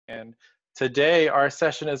And today our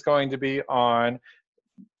session is going to be on,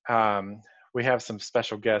 we have some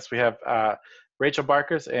special guests. We have Rachel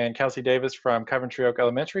Barkers and Kelsey Davis from Coventry Oak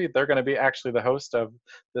Elementary. They're going to be actually the host of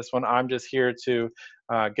this one. I'm just here to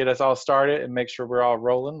get us all started and make sure we're all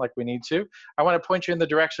rolling like we need to. I want to point you in the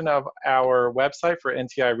direction of our website for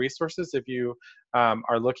NTI resources. If you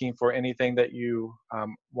are looking for anything that you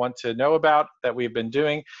want to know about that we've been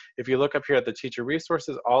doing, if you look up here at the teacher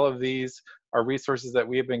resources, all of these are resources that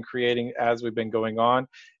we've been creating as we've been going on.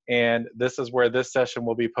 And this is where this session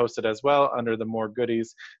will be posted as well under the more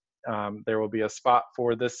goodies. There will be a spot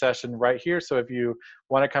for this session right here. So if you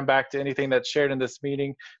want to come back to anything that's shared in this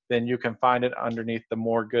meeting, then you can find it underneath the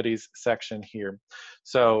more goodies section here.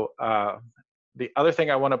 So the other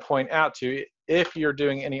thing I want to point out to you, if you're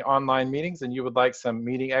doing any online meetings and you would like some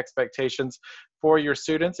meeting expectations for your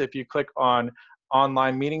students, if you click on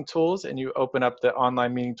online meeting tools and you open up the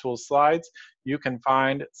online meeting tools slides, you can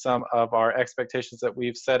find some of our expectations that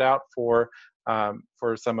we've set out for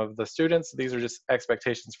some of the students. These are just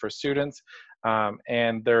expectations for students,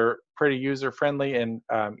 and they're pretty user-friendly and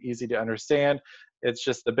easy to understand. It's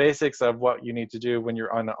just the basics of what you need to do when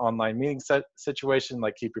you're on an online meeting situation,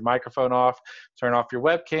 like keep your microphone off, turn off your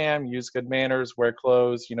webcam, use good manners, wear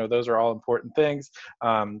clothes. You know, those are all important things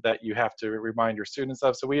that you have to remind your students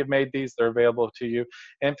of. So we have made these, they're available to you,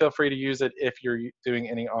 and feel free to use it if you're doing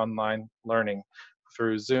any online learning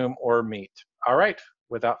through Zoom or Meet. All right,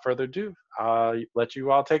 without further ado, I'll let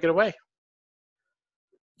you all take it away.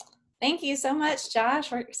 Thank you so much,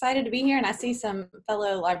 Josh. We're excited to be here, and I see some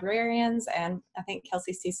fellow librarians, and I think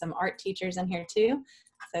Kelsey sees some art teachers in here too.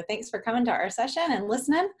 So thanks for coming to our session and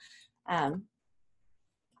listening. I'm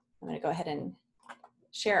going to go ahead and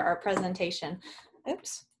share our presentation.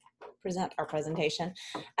 Oops, present our presentation.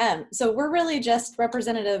 So we're really just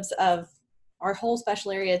representatives of our whole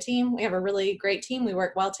special area team. We have a really great team. We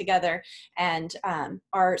work well together, and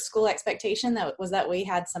our school expectation was that we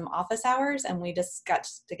had some office hours, and we just got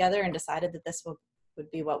together and decided that this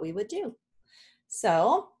would be what we would do.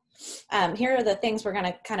 So here are the things we're going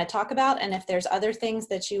to kind of talk about, and if there's other things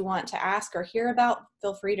that you want to ask or hear about,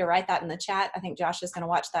 feel free to write that in the chat. I think Josh is going to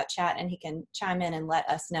watch that chat and he can chime in and let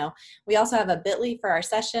us know. We also have a bit.ly for our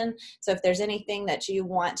session, so if there's anything that you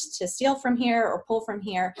want to steal from here or pull from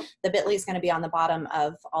here, the bit.ly is going to be on the bottom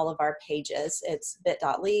of all of our pages. It's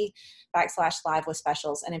bit.ly/live with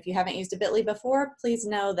specials, and if you haven't used a bit.ly before, please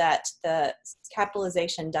know that the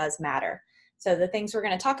capitalization does matter. So the things we're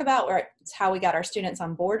going to talk about are how we got our students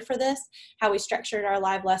on board for this, how we structured our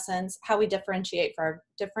live lessons, how we differentiate for our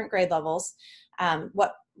different grade levels,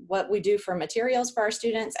 what we do for materials for our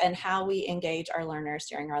students, and how we engage our learners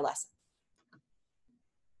during our lesson.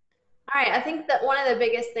 All right, I think that one of the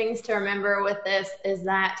biggest things to remember with this is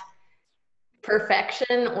that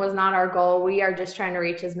perfection was not our goal. We are just trying to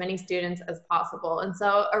reach as many students as possible. And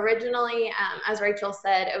so originally, as Rachel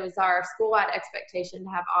said, it was our school-wide expectation to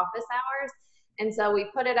have office hours. And so we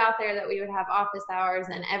put it out there that we would have office hours,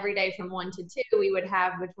 and every day from 1 to 2, we would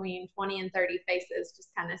have between 20 and 30 faces just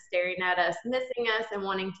kind of staring at us, missing us, and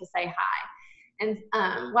wanting to say hi. And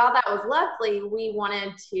while that was lovely, we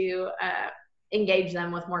wanted to engage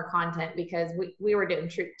them with more content, because we were doing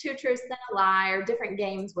two truths and a lie or different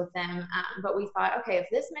games with them. But we thought, okay, if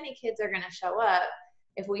this many kids are going to show up,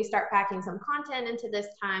 if we start packing some content into this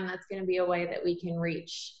time, that's going to be a way that we can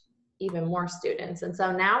reach even more students. And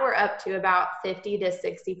so now we're up to about 50 to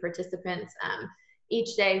 60 participants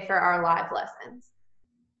each day for our live lessons.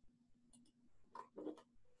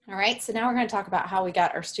 All right, so now we're going to talk about how we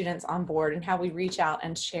got our students on board and how we reach out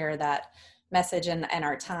and share that message and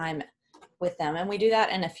our time with them. And we do that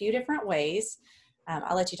in a few different ways.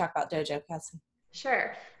 I'll let you talk about Dojo, Kelsey.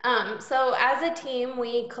 Sure. So as a team,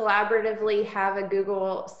 we collaboratively have a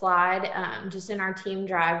Google slide just in our team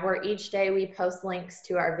drive where each day we post links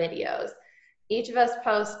to our videos. Each of us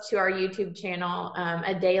posts to our YouTube channel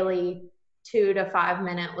a daily 2 to 5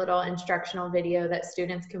 minute little instructional video that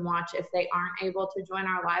students can watch if they aren't able to join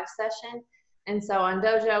our live session. And so on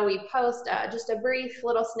Dojo, we post just a brief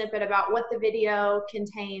little snippet about what the video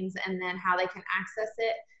contains and then how they can access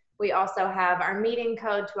it. We also have our meeting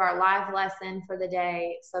code to our live lesson for the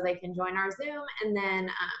day so they can join our Zoom, and then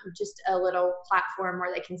just a little platform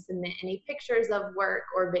where they can submit any pictures of work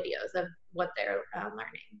or videos of what they're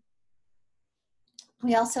learning.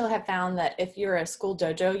 We also have found that if you're a school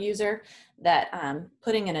Dojo user, that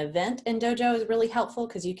putting an event in Dojo is really helpful,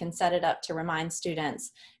 because you can set it up to remind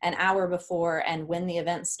students an hour before and when the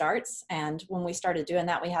event starts. And when we started doing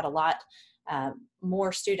that, we had a lot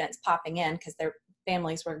more students popping in because their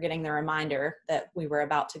families were getting the reminder that we were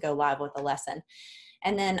about to go live with a lesson.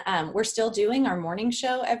 And then we're still doing our morning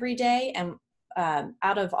show every day, and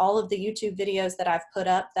out of all of the YouTube videos that I've put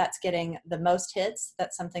up, that's getting the most hits.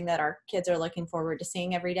 That's something that our kids are looking forward to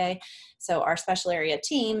seeing every day. So our special area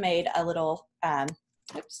team made a little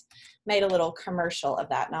commercial of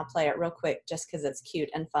that, and I'll play it real quick just because it's cute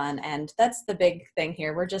and fun. And that's the big thing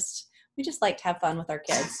here. We just like to have fun with our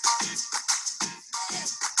kids.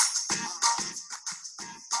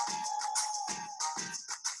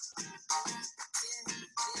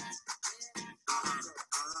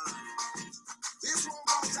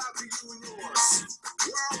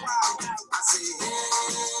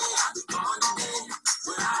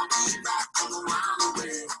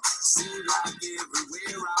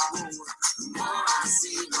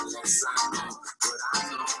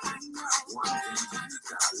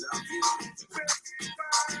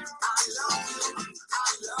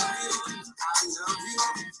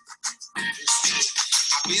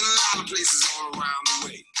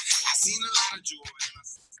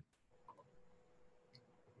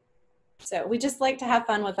 So we just like to have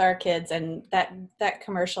fun with our kids, and that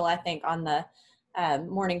commercial, I think, on the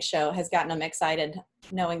morning show has gotten them excited,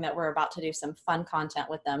 knowing that we're about to do some fun content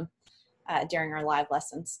with them during our live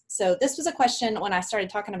lessons. So this was a question when I started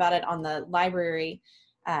talking about it on the library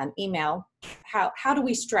email. How do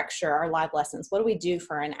we structure our live lessons? What do we do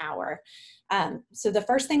for an hour? So the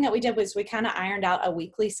first thing that we did was we kind of ironed out a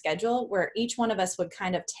weekly schedule where each one of us would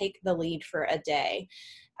kind of take the lead for a day.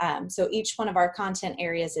 So each one of our content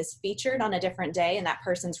areas is featured on a different day, and that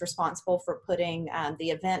person's responsible for putting the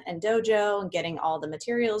event in Dojo and getting all the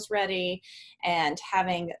materials ready and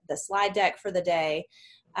having the slide deck for the day.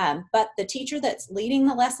 But the teacher that's leading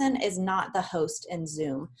the lesson is not the host in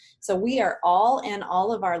Zoom. So we are all in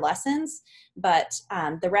all of our lessons, but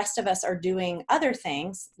the rest of us are doing other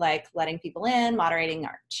things like letting people in, moderating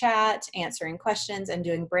our chat, answering questions, and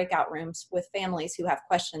doing breakout rooms with families who have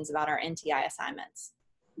questions about our NTI assignments.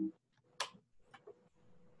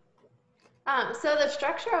 So the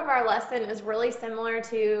structure of our lesson is really similar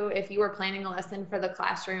to if you were planning a lesson for the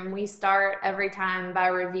classroom. We start every time by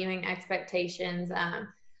reviewing expectations.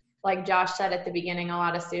 Like Josh said at the beginning, a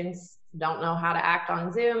lot of students don't know how to act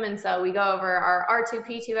on Zoom. And so we go over our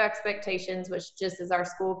R2P2 expectations, which just is our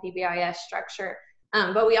school PBIS structure.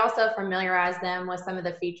 But we also familiarize them with some of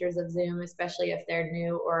the features of Zoom, especially if they're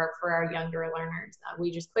new or for our younger learners.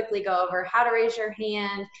 We just quickly go over how to raise your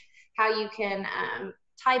hand, how you can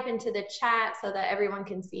type into the chat so that everyone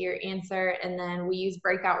can see your answer. And then we use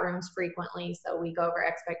breakout rooms frequently, so we go over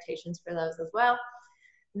expectations for those as well.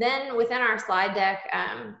 Then within our slide deck,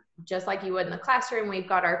 just like you would in the classroom, we've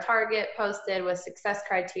got our target posted with success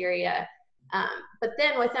criteria. But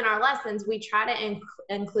then within our lessons, we try to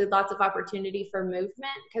include lots of opportunity for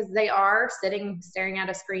movement, because they are staring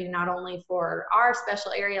at a screen not only for our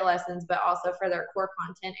special area lessons, but also for their core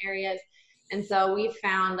content areas. And so we've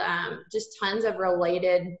found just tons of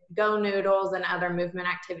related Go Noodles and other movement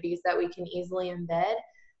activities that we can easily embed.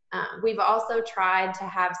 We've also tried to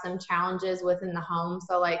have some challenges within the home.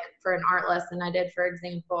 So like for an art lesson I did, for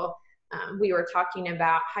example, we were talking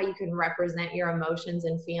about how you can represent your emotions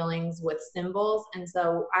and feelings with symbols. And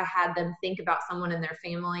so I had them think about someone in their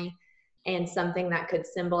family and something that could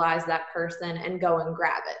symbolize that person and go and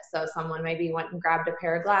grab it. So someone maybe went and grabbed a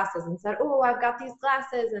pair of glasses and said, oh, I've got these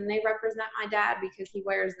glasses and they represent my dad because he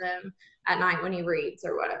wears them at night when he reads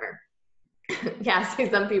or whatever. Yeah, so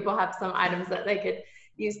some people have some items that they could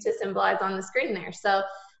use to symbolize on the screen there. So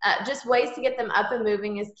just ways to get them up and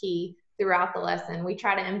moving is key throughout the lesson. We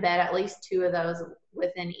try to embed at least 2 of those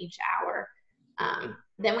within each hour.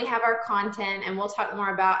 Then we have our content, and we'll talk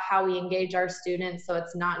more about how we engage our students, so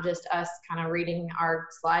it's not just us kind of reading our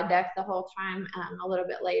slide deck the whole time, a little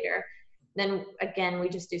bit later. Then again, we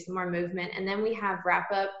just do some more movement, and then we have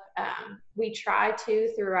wrap up. We try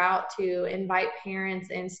throughout to invite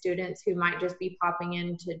parents and students who might just be popping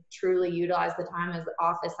in to truly utilize the time as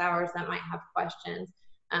office hours that might have questions,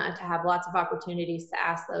 to have lots of opportunities to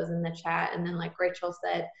ask those in the chat. And then like Rachel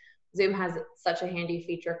said, Zoom has such a handy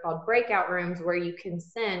feature called breakout rooms, where you can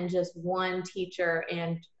send just one teacher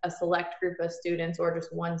and a select group of students, or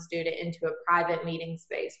just one student, into a private meeting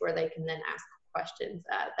space where they can then ask questions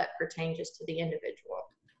that pertain just to the individual.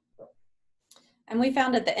 And we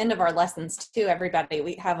found at the end of our lessons too, everybody,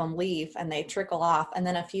 we have them leave and they trickle off, and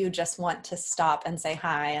then a few just want to stop and say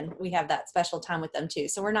hi, and we have that special time with them too.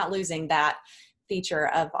 So we're not losing that feature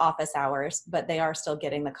of office hours, but they are still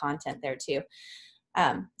getting the content there too.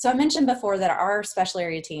 So I mentioned before that our special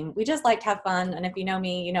area team, we just like to have fun. And if you know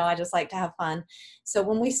me, you know I just like to have fun. So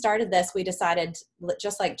when we started this, we decided,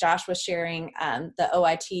 just like Josh was sharing the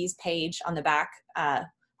OIT's page on the back,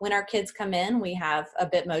 when our kids come in, we have a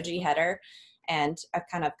Bitmoji header. And I've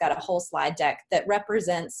kind of got a whole slide deck that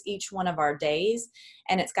represents each one of our days.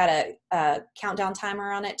 And it's got a countdown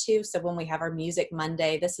timer on it too. So when we have our music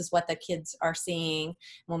Monday, this is what the kids are seeing.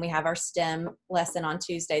 When we have our STEM lesson on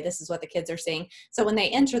Tuesday, this is what the kids are seeing. So when they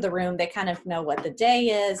enter the room, they kind of know what the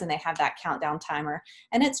day is and they have that countdown timer.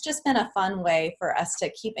 And it's just been a fun way for us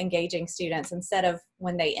to keep engaging students instead of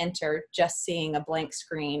when they enter just seeing a blank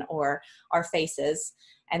screen or our faces.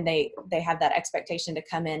 And they have that expectation to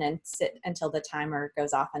come in and sit until the timer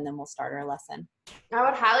goes off, and then we'll start our lesson. I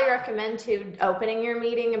would highly recommend to opening your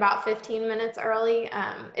meeting about 15 minutes early.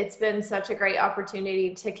 It's been such a great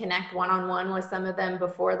opportunity to connect one-on-one with some of them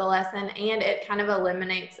before the lesson, and it kind of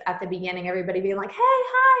eliminates at the beginning everybody being like, hey,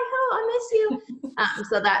 hi, oh, I miss you.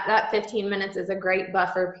 So that 15 minutes is a great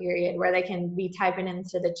buffer period where they can be typing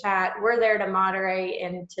into the chat. We're there to moderate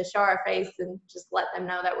and to show our face and just let them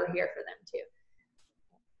know that we're here for them too.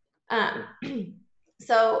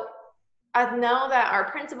 So I know that our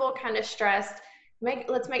principal kind of stressed,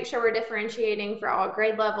 let's make sure we're differentiating for all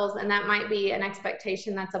grade levels, and that might be an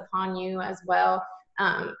expectation that's upon you as well.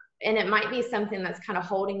 And it might be something that's kind of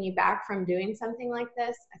holding you back from doing something like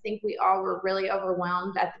this. I think we all were really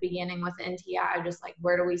overwhelmed at the beginning with NTI, just like,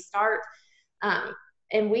 where do we start?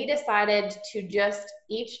 And we decided to just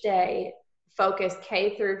each day focus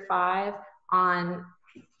K through 5 on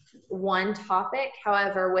one topic.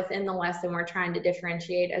 However, within the lesson, we're trying to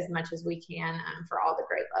differentiate as much as we can for all the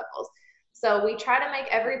grade levels. So we try to make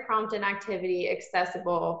every prompt and activity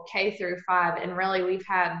accessible K through 5. And really, we've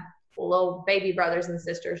had little baby brothers and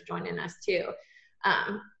sisters joining us too.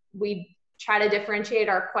 We try to differentiate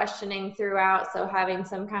our questioning throughout. So having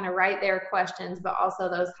some kind of right there questions, but also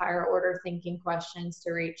those higher order thinking questions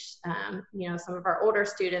to reach, some of our older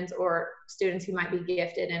students or students who might be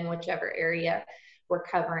gifted in whichever area we're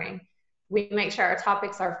covering. We make sure our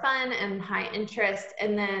topics are fun and high interest,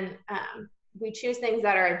 and then we choose things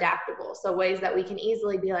that are adaptable. So ways that we can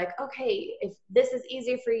easily be like, okay, if this is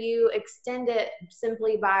easy for you, extend it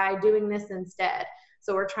simply by doing this instead.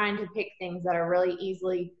 So we're trying to pick things that are really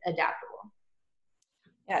easily adaptable.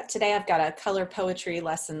 Yeah, today I've got a color poetry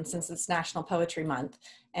lesson since it's National Poetry Month.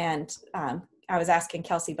 And I was asking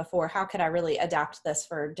Kelsey before, how could I really adapt this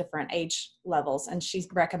for different age levels? And she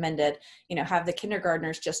recommended, have the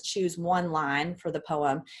kindergartners just choose one line for the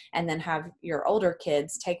poem, and then have your older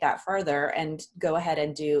kids take that further and go ahead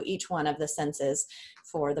and do each one of the senses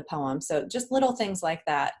for the poem. So just little things like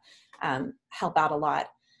that help out a lot.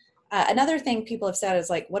 Another thing people have said is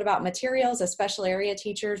like, what about materials? As special area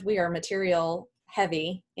teachers, we are material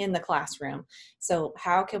heavy in the classroom. So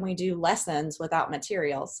how can we do lessons without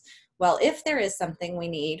materials? Well, if there is something we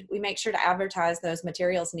need, we make sure to advertise those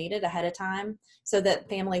materials needed ahead of time so that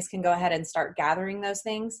families can go ahead and start gathering those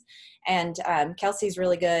things. And Kelsey's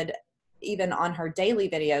really good, even on her daily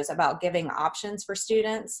videos, about giving options for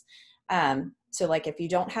students. So like if you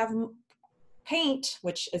don't have paint,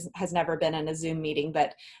 which has never been in a Zoom meeting,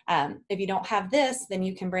 but if you don't have this, then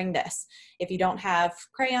you can bring this. If you don't have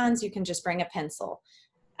crayons, you can just bring a pencil.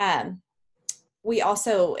 We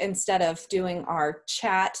also, instead of doing our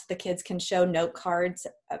chat, the kids can show note cards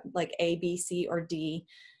like A, B, C, or D.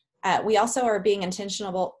 We also are being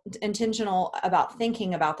intentional about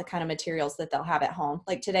thinking about the kind of materials that they'll have at home.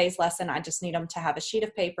 Like today's lesson, I just need them to have a sheet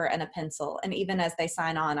of paper and a pencil. And even as they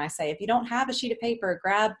sign on, I say, if you don't have a sheet of paper,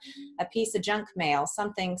 grab a piece of junk mail,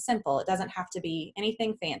 something simple. It doesn't have to be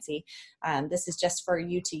anything fancy. This is just for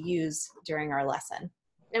you to use during our lesson.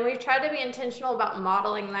 And we've tried to be intentional about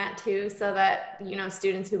modeling that too, so that,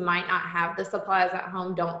 students who might not have the supplies at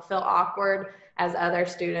home don't feel awkward as other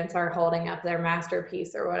students are holding up their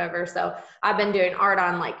masterpiece or whatever. So I've been doing art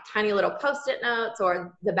on like tiny little Post-it notes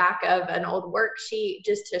or the back of an old worksheet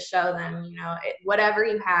just to show them, whatever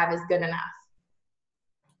you have is good enough.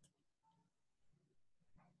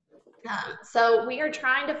 So we are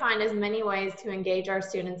trying to find as many ways to engage our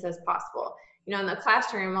students as possible. In the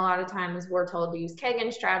classroom, a lot of times we're told to use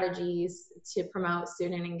Kagan strategies to promote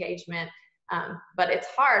student engagement, but it's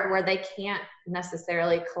hard where they can't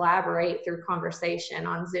necessarily collaborate through conversation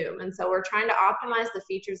on Zoom. And so we're trying to optimize the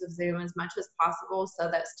features of Zoom as much as possible so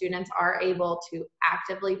that students are able to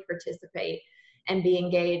actively participate and be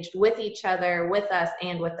engaged with each other, with us,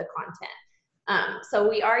 and with the content. So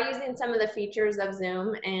we are using some of the features of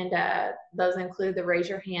Zoom, and those include the raise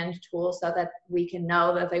your hand tool so that we can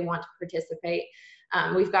know that they want to participate.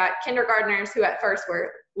 We've got kindergartners who at first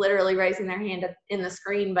were literally raising their hand in the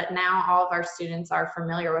screen, but now all of our students are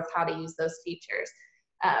familiar with how to use those features.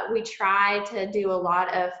 We try to do a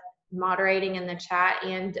lot of moderating in the chat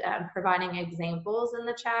and providing examples in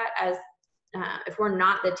the chat, as if we're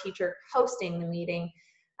not the teacher hosting the meeting,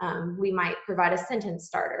 We might provide a sentence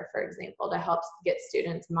starter, for example, to help get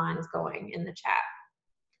students' minds going in the chat.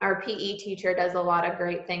 Our PE teacher does a lot of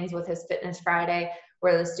great things with his Fitness Friday,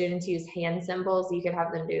 where the students use hand symbols. You could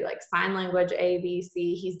have them do like sign language, A, B,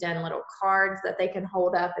 C. He's done little cards that they can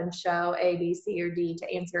hold up and show A, B, C, or D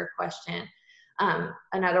to answer a question.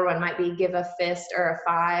 Another one might be give a fist or a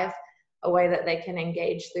five, a way that they can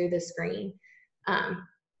engage through the screen.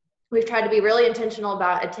 We've tried to be really intentional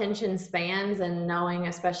about attention spans and knowing,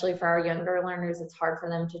 especially for our younger learners, it's hard for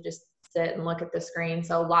them to just sit and look at the screen.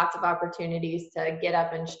 So lots of opportunities to get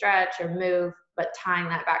up and stretch or move, but tying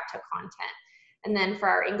that back to content. And then for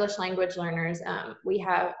our English language learners, we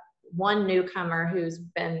have one newcomer who's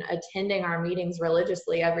been attending our meetings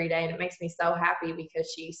religiously every day, and it makes me so happy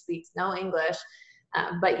because she speaks no English,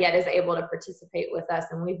 but yet is able to participate with us.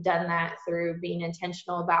 And we've done that through being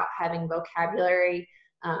intentional about having vocabulary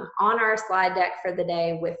on our slide deck for the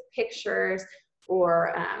day with pictures,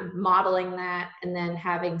 or modeling that, and then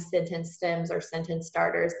having sentence stems or sentence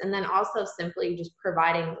starters, and then also simply just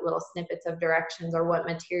providing little snippets of directions or what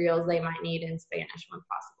materials they might need in Spanish when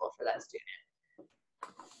possible for that student.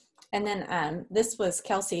 And then this was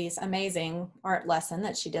Kelsey's amazing art lesson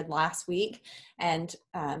that she did last week, and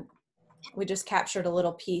we just captured a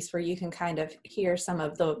little piece where you can kind of hear some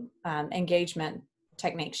of the engagement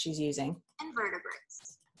techniques she's using.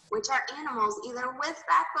 Invertebrates, which are animals either with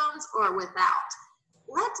backbones or without.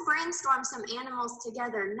 Let's brainstorm some animals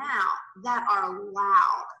together now that are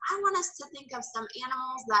loud. I want us to think of some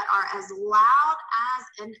animals that are as loud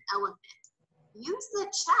as an elephant. Use the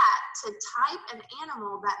chat to type an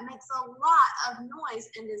animal that makes a lot of noise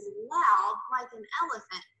and is loud like an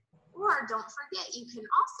elephant. Or don't forget, you can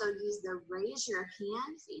also use the raise your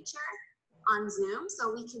hand feature on Zoom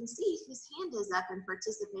so we can see whose hand is up and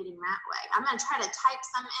participating that way. I'm going to try to type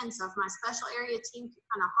some in, so if my special area team can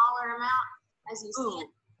kind of holler them out as you see it.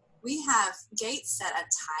 We have Gates said a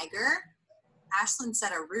tiger. Ashlyn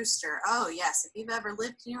said a rooster. Oh yes, if you've ever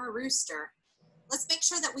lived near a rooster. Let's make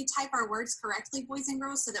sure that we type our words correctly, boys and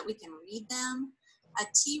girls, so that we can read them. A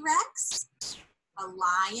T-Rex, a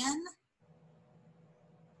lion.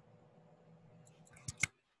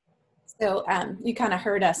 So you kind of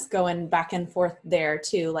heard us going back and forth there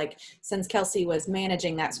too. Like, since Kelsey was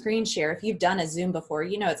managing that screen share, if you've done a Zoom before,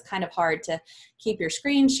 you know it's kind of hard to keep your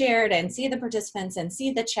screen shared and see the participants and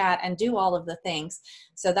see the chat and do all of the things.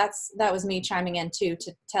 So that was me chiming in too,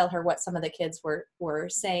 to tell her what some of the kids were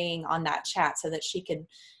saying on that chat so that she could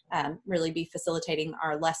really be facilitating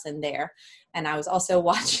our lesson there. And I was also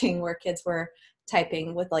watching where kids were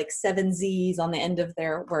typing with like 7 Z's on the end of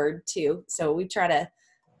their word too. So we try to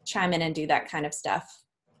chime in and do that kind of stuff.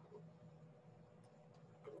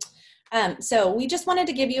 So we just wanted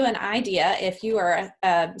to give you an idea, if you are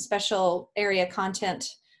a special area content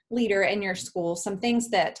leader in your school, some things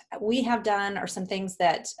that we have done or some things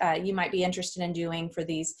that you might be interested in doing for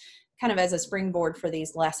these, kind of as a springboard for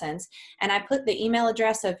these lessons. And I put the email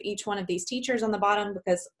address of each one of these teachers on the bottom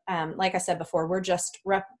because, like I said before, we're just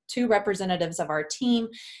two representatives of our team.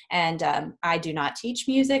 And I do not teach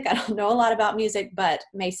music. I don't know a lot about music, but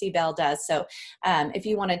Macy Bell does. So if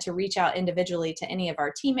you wanted to reach out individually to any of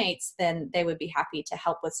our teammates, then they would be happy to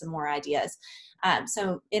help with some more ideas.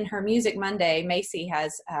 So in her Music Monday, Macy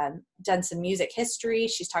has done some music history.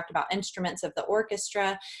 She's talked about instruments of the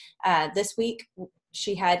orchestra. This week,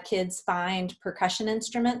 she had kids find percussion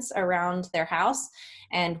instruments around their house,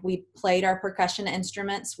 and we played our percussion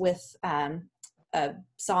instruments with a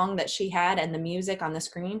song that she had and the music on the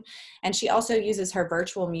screen. And she also uses her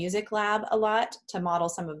virtual music lab a lot to model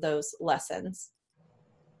some of those lessons.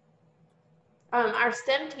 Our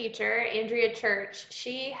STEM teacher, Andrea Church,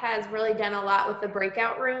 she has really done a lot with the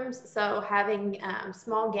breakout rooms. So having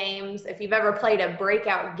small games, if you've ever played a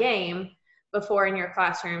breakout game before in your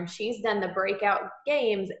classroom, she's done the breakout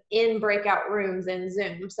games in breakout rooms in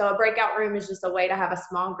Zoom. So a breakout room is just a way to have a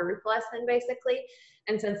small group lesson basically.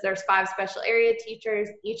 And since there's 5 special area teachers,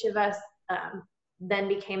 each of us then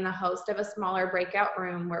became the host of a smaller breakout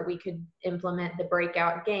room where we could implement the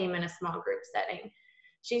breakout game in a small group setting.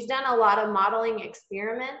 She's done a lot of modeling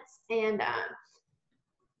experiments, and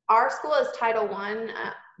our school is Title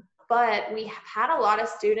I, but we have had a lot of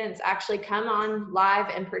students actually come on live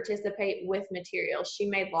and participate with materials. She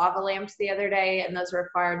made lava lamps the other day, and those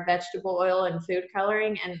required vegetable oil and food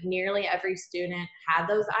coloring, and nearly every student had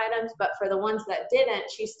those items, but for the ones that didn't,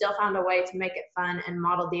 she still found a way to make it fun and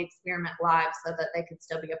model the experiment live so that they could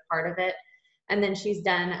still be a part of it. And then she's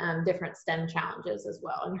done different STEM challenges as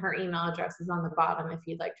well, and her email address is on the bottom if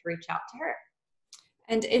you'd like to reach out to her.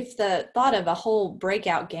 And if the thought of a whole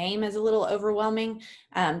breakout game is a little overwhelming,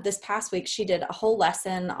 this past week she did a whole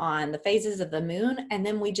lesson on the phases of the moon, and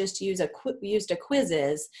then we just used a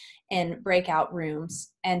quizzes in breakout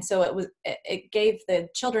rooms. And so it gave the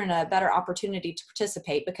children a better opportunity to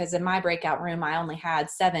participate, because in my breakout room I only had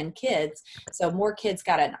 7 kids, so more kids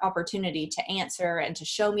got an opportunity to answer and to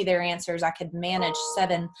show me their answers. I could manage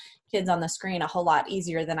 7 kids on the screen a whole lot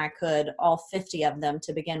easier than I could all 50 of them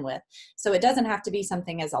to begin with. So it doesn't have to be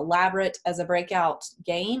something as elaborate as a breakout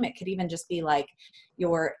game. It could even just be like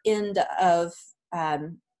your end of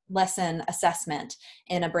lesson assessment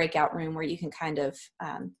in a breakout room, where you can kind of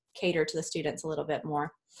cater to the students a little bit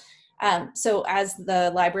more. So as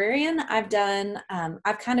the librarian, I've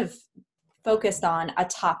kind of focused on a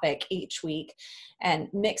topic each week and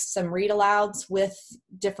mixed some read alouds with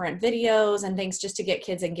different videos and things just to get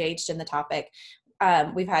kids engaged in the topic.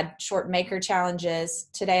 We've had short maker challenges.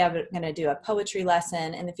 Today I'm going to do a poetry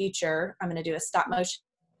lesson. In the future, I'm going to do a stop motion.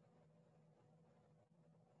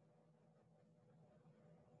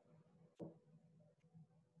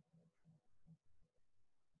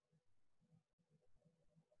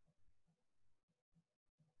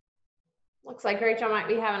 Looks like Rachel might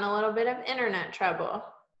be having a little bit of internet trouble.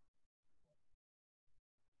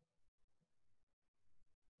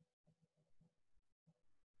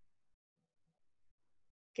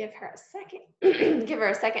 Give her a second. Give her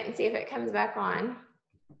a second and see if it comes back on.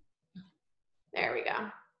 There we go.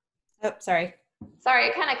 Oh, sorry. Sorry,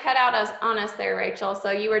 it kind of cut out on us there, Rachel.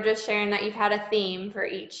 So you were just sharing that you've had a theme for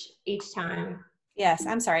each time. Yes,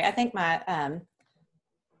 I'm sorry. I think my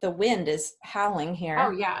the wind is howling here.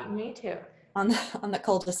 Oh yeah, me too. On the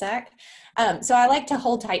cul-de-sac. So I like to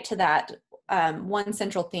hold tight to that one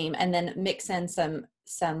central theme and then mix in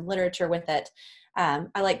some literature with it. I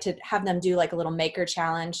like to have them do like a little maker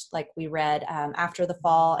challenge, like we read After the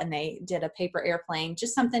Fall, and they did a paper airplane,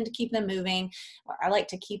 just something to keep them moving. I like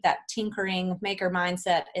to keep that tinkering maker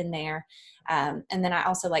mindset in there. And then I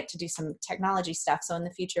also like to do some technology stuff. So in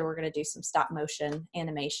the future, we're going to do some stop motion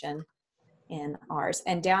animation in ours.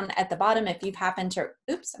 And down at the bottom, if you've happened to,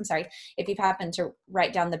 if you've happened to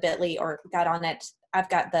write down the bit.ly or got on it, I've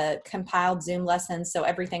got the compiled Zoom lessons. So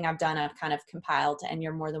everything I've done, I've kind of compiled, and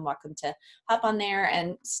you're more than welcome to hop on there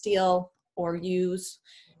and steal or use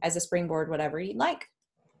as a springboard, whatever you'd like.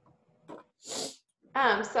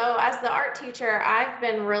 So as the art teacher, I've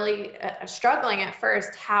been really struggling at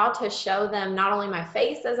first how to show them not only my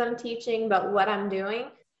face as I'm teaching, but what I'm doing.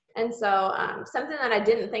 And so something that I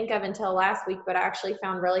didn't think of until last week, but I actually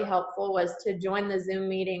found really helpful, was to join the Zoom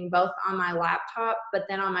meeting both on my laptop, but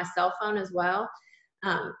then on my cell phone as well.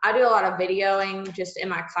 I do a lot of videoing just in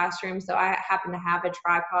my classroom, so I happen to have a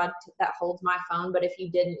tripod that holds my phone, but if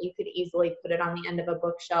you didn't, you could easily put it on the end of a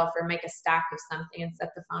bookshelf or make a stack of something and set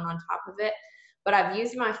the phone on top of it. But I've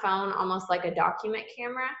used my phone almost like a document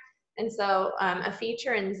camera. And so a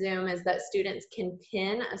feature in Zoom is that students can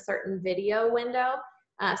pin a certain video window.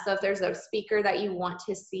 So if there's a speaker that you want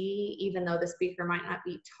to see, even though the speaker might not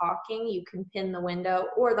be talking, you can pin the window,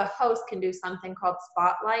 or the host can do something called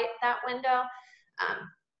spotlight that window.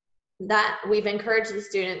 That we've encouraged the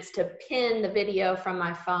students to pin the video from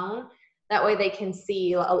my phone. That way they can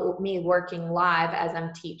see me working live as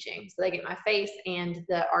I'm teaching. So they get my face and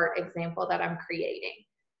the art example that I'm creating.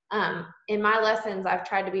 In my lessons, I've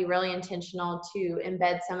tried to be really intentional to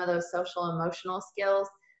embed some of those social emotional skills.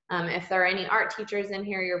 If there are any art teachers in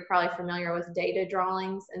here, you're probably familiar with data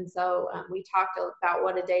drawings. And so we talked about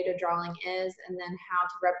what a data drawing is, and then how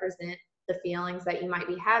to represent the feelings that you might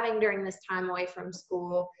be having during this time away from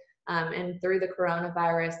school and through the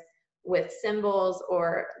coronavirus with symbols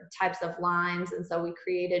or types of lines. And so we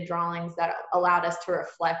created drawings that allowed us to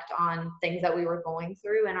reflect on things that we were going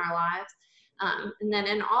through in our lives. And then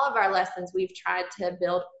in all of our lessons, we've tried to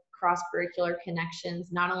build cross-curricular connections,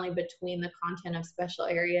 not only between the content of special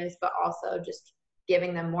areas, but also just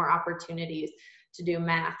giving them more opportunities to do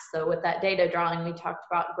math. So with that data drawing, we talked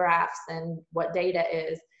about graphs and what data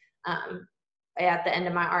is. At the end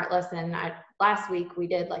of my art lesson last week, we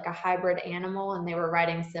did like a hybrid animal, and they were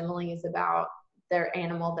writing similes about their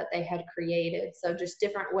animal that they had created. So just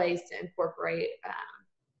different ways to incorporate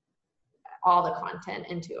all the content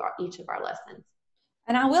into each of our lessons.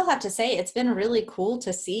 And I will have to say, it's been really cool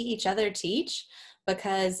to see each other teach,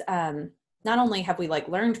 because not only have we like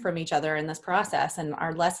learned from each other in this process, and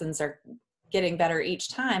our lessons are getting better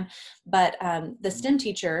each time, but the STEM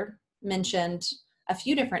teacher mentioned a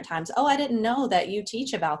few different times, oh, I didn't know that you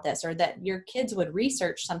teach about this, or that your kids would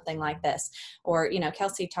research something like this. Or, you know,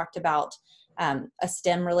 Kelsey talked about a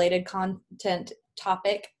STEM related content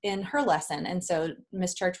topic in her lesson. And so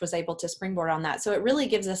Miss Church was able to springboard on that. So it really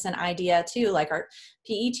gives us an idea too, like our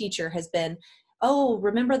PE teacher has been, oh,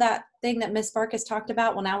 remember that thing that Miss Barkus talked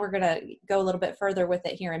about? Well, now we're going to go a little bit further with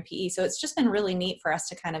it here in PE. So it's just been really neat for us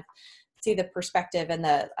to kind of see the perspective and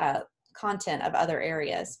the content of other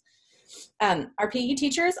areas. Our PE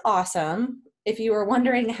teacher is awesome. If you were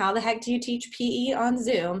wondering how the heck do you teach PE on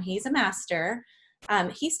Zoom, he's a master.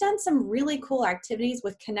 He's done some really cool activities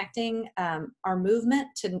with connecting our movement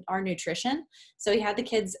to our nutrition. So he had the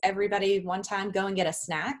kids, everybody one time go and get a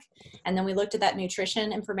snack. And then we looked at that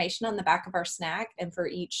nutrition information on the back of our snack. And for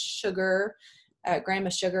each sugar, gram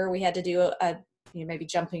of sugar, we had to do maybe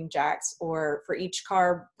jumping jacks, or for each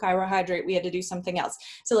carbohydrate, we had to do something else.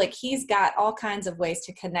 So like he's got all kinds of ways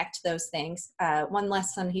to connect those things. One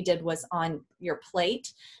lesson he did was on your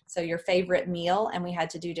plate, so your favorite meal, and we had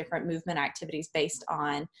to do different movement activities based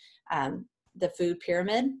on the food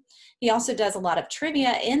pyramid. He also does a lot of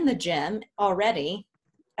trivia in the gym already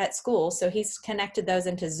at school, so he's connected those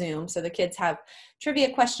into Zoom. So the kids have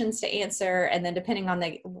trivia questions to answer, and then depending on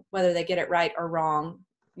whether they get it right or wrong,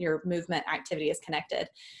 your movement activity is connected.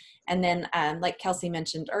 And then like Kelsey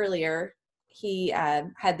mentioned earlier, he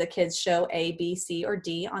had the kids show A, B, C, or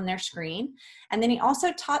D on their screen. And then he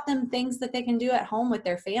also taught them things that they can do at home with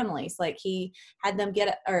their families. Like he had them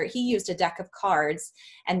he used a deck of cards,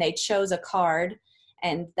 and they chose a card,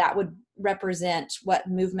 and that would represent what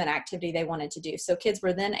movement activity they wanted to do. So kids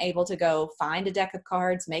were then able to go find a deck of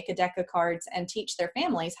cards, make a deck of cards, and teach their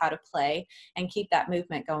families how to play and keep that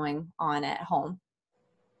movement going on at home.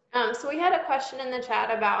 So we had a question in the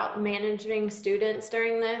chat about managing students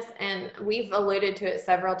during this, and we've alluded to it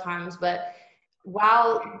several times, but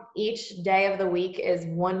while each day of the week is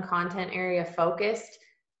one content area focused,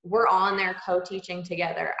 we're all in there co-teaching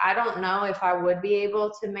together. I don't know if I would be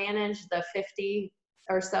able to manage the 50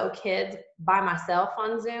 or so kids by myself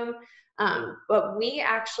on Zoom. But we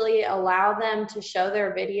actually allow them to show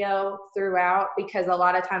their video throughout, because a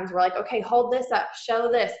lot of times we're like, okay, hold this up,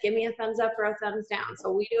 show this, give me a thumbs up or a thumbs down.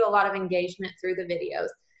 So we do a lot of engagement through the videos.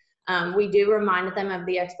 We do remind them of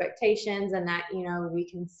the expectations, and that, we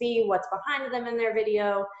can see what's behind them in their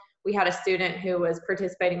video. We had a student who was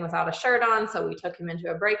participating without a shirt on, so we took him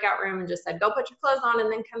into a breakout room and just said, go put your clothes on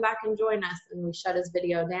and then come back and join us. And we shut his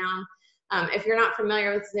video down. If you're not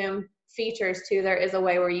familiar with Zoom features too, there is a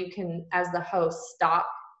way where you can, as the host, stop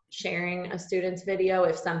sharing a student's video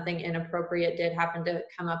if something inappropriate did happen to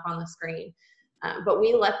come up on the screen. But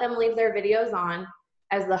we let them leave their videos on.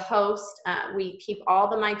 As the host, we keep all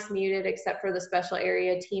the mics muted except for the special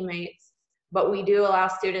area teammates, but we do allow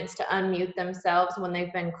students to unmute themselves when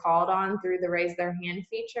they've been called on through the raise their hand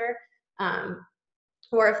feature,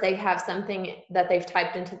 or if they have something that they've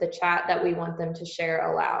typed into the chat that we want them to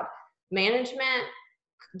share aloud. Management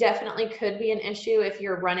definitely could be an issue if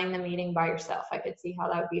you're running the meeting by yourself. I could see how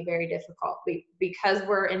that would be very difficult. Because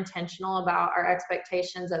we're intentional about our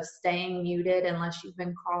expectations of staying muted unless you've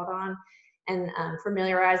been called on, and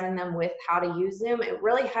familiarizing them with how to use Zoom, it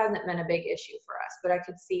really hasn't been a big issue for us, but I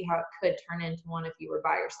could see how it could turn into one if you were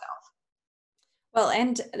by yourself. Well,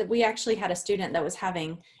 and we actually had a student that was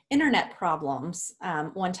having internet problems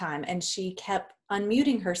one time, and she kept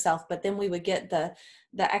unmuting herself, but then we would get the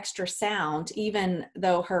extra sound even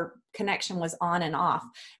though her connection was on and off.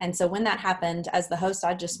 And so when that happened, as the host,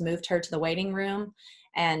 I just moved her to the waiting room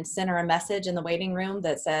and sent her a message in the waiting room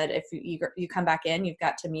that said, if you come back in, you've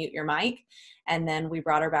got to mute your mic. And then we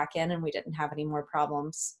brought her back in, and we didn't have any more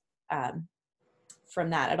problems from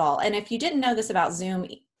that at all. And if you didn't know this about Zoom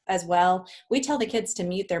as well, we tell the kids to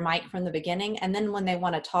mute their mic from the beginning, and then when they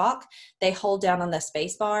want to talk, they hold down on the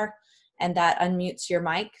space bar, and that unmutes your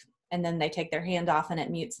mic, and then they take their hand off and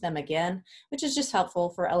it mutes them again, which is just helpful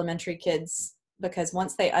for elementary kids, because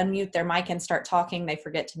once they unmute their mic and start talking, they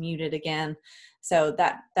forget to mute it again. So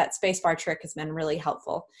that space bar trick has been really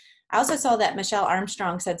helpful. I also saw that Michelle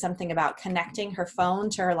Armstrong said something about connecting her phone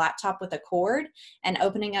to her laptop with a cord and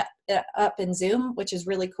opening up in Zoom, which is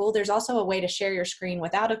really cool. There's also a way to share your screen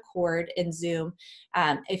without a cord in Zoom.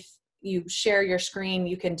 If you share your screen,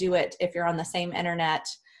 you can do it if you're on the same internet.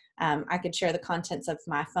 I could share the contents of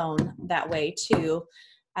my phone that way too.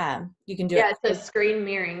 You can do it. Yeah, it's a screen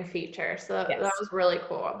mirroring feature. So yes. That was really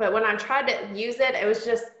cool. But when I tried to use it, it was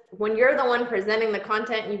just, when you're the one presenting the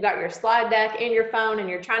content and you've got your slide deck and your phone, and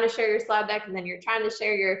you're trying to share your slide deck, and then you're trying to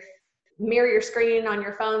share mirror your screen on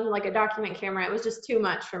your phone like a document camera, it was just too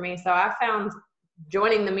much for me. So I found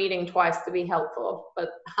joining the meeting twice to be helpful, but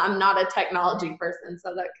I'm not a technology person,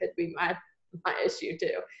 so that could be my issue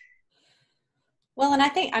too. Well, and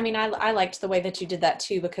I liked the way that you did that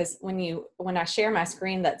too, because when I share my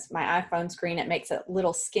screen, that's my iPhone screen, it makes it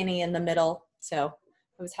little skinny in the middle So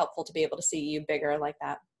it was helpful to be able to see you bigger like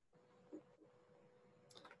that.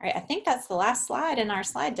 All right, I think that's the last slide in our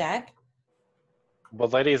slide deck. Well,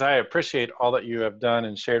 ladies, I appreciate all that you have done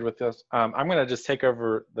and shared with us. I'm going to just take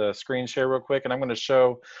over the screen share real quick, and I'm going to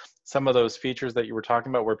show some of those features that you were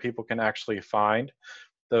talking about where people can actually find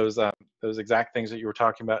those exact things that you were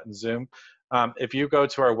talking about in Zoom. If you go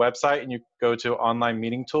to our website and you go to online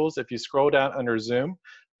meeting tools, if you scroll down under Zoom,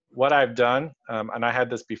 what I've done, and I had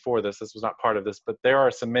this before this was not part of this, but there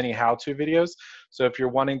are some mini how-to videos. So if you're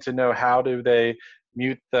wanting to know how do they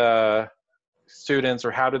mute the students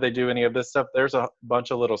or how do they do any of this stuff, there's a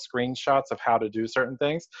bunch of little screenshots of how to do certain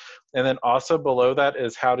things. And then also below that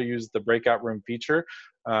is how to use the breakout room feature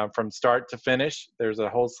from start to finish. There's a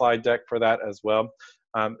whole slide deck for that as well.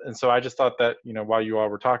 And so I just thought that, you know, while you all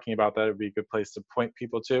were talking about that, it would be a good place to point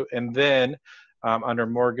people to. And then under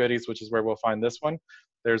more goodies, which is where we'll find this one,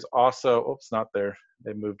 there's also, oops, not there.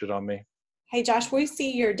 They moved it on me. Hey, Josh, we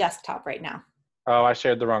see your desktop right now. Oh, I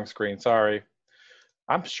shared the wrong screen. Sorry.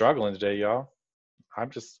 I'm struggling today, y'all. I'm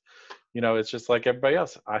just, you know, it's just like everybody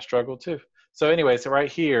else. I struggle too. So anyway, so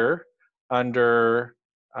right here under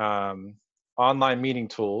online meeting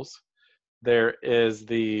tools, there is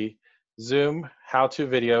the Zoom how-to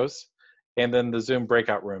videos and then the Zoom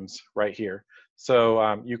breakout rooms right here.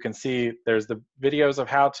 So you can see there's the videos of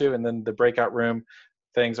how to, and then the breakout room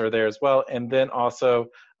things are there as well. And then also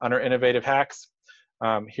under innovative hacks,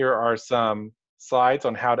 here are some slides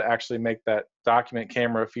on how to actually make that document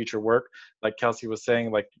camera feature work. Like Kelsey was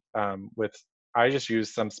saying, like I just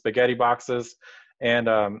used some spaghetti boxes and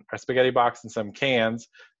a spaghetti box and some cans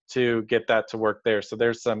to get that to work there. So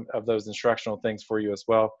there's some of those instructional things for you as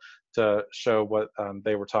well to show what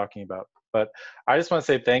they were talking about. But I just want to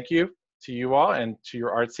say thank you to you all and to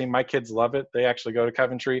your art team. My kids love it. They actually go to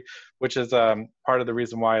Coventry, which is part of the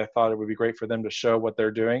reason why I thought it would be great for them to show what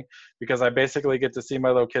they're doing, because I basically get to see my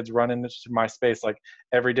little kids run into my space like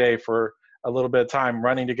every day for a little bit of time,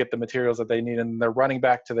 running to get the materials that they need, and they're running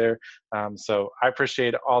back to there. So I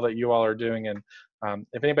appreciate all that you all are doing. And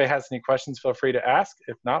if anybody has any questions, feel free to ask.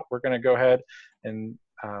 If not, we're going to go ahead and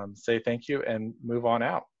say thank you and move on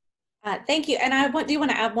out. Thank you. And I do want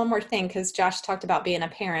to add one more thing, because Josh talked about being a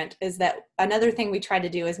parent, is that another thing we try to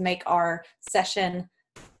do is make our session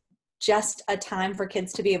just a time for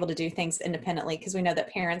kids to be able to do things independently, because we know that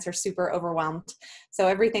parents are super overwhelmed. So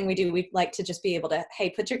everything we do, we like to just be able to, hey,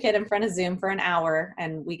 put your kid in front of Zoom for an hour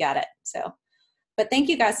and we got it. So, but thank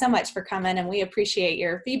you guys so much for coming, and we appreciate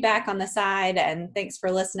your feedback on the side, and thanks for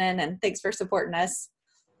listening, and thanks for supporting us.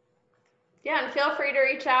 Yeah, and feel free to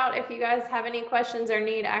reach out if you guys have any questions or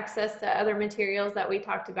need access to other materials that we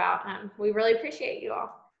talked about. We really appreciate you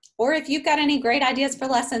all. Or if you've got any great ideas for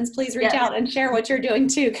lessons, please reach out and share what you're doing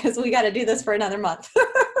too, because we got to do this for another month.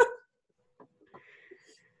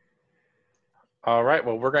 All right,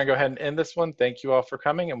 well, we're going to go ahead and end this one. Thank you all for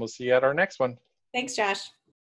coming, and we'll see you at our next one. Thanks, Josh.